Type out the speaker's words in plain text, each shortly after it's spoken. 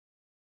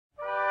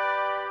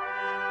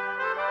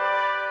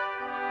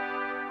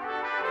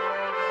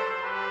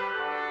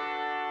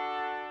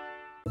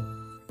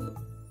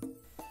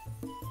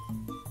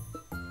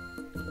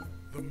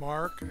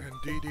Mark and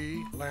Dee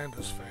Dee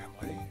Landis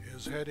family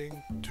is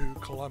heading to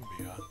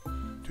Colombia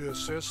to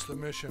assist the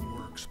mission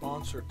work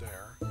sponsored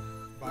there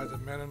by the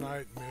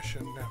Mennonite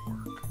Mission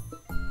Network.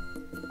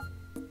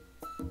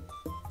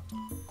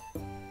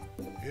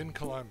 In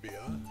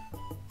Colombia,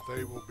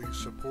 they will be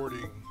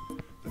supporting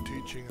the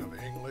teaching of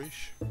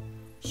English,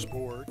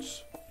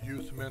 sports,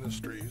 youth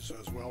ministries,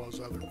 as well as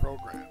other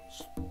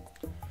programs.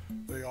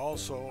 They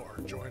also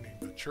are joining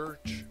the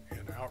church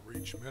in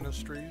outreach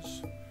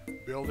ministries,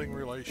 building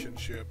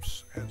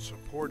relationships, and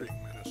supporting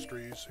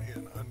ministries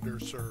in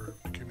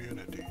underserved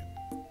communities.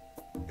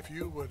 If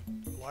you would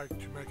like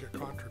to make a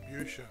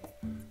contribution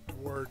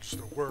towards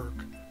the work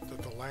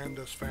that the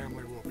Landis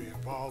family will be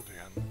involved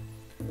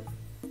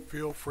in,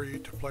 feel free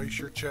to place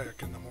your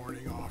check in the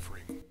morning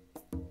offering.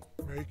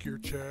 Make your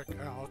check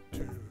out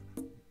to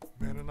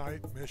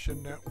Mennonite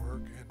Mission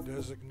Network and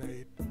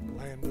designate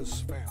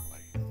Landis family.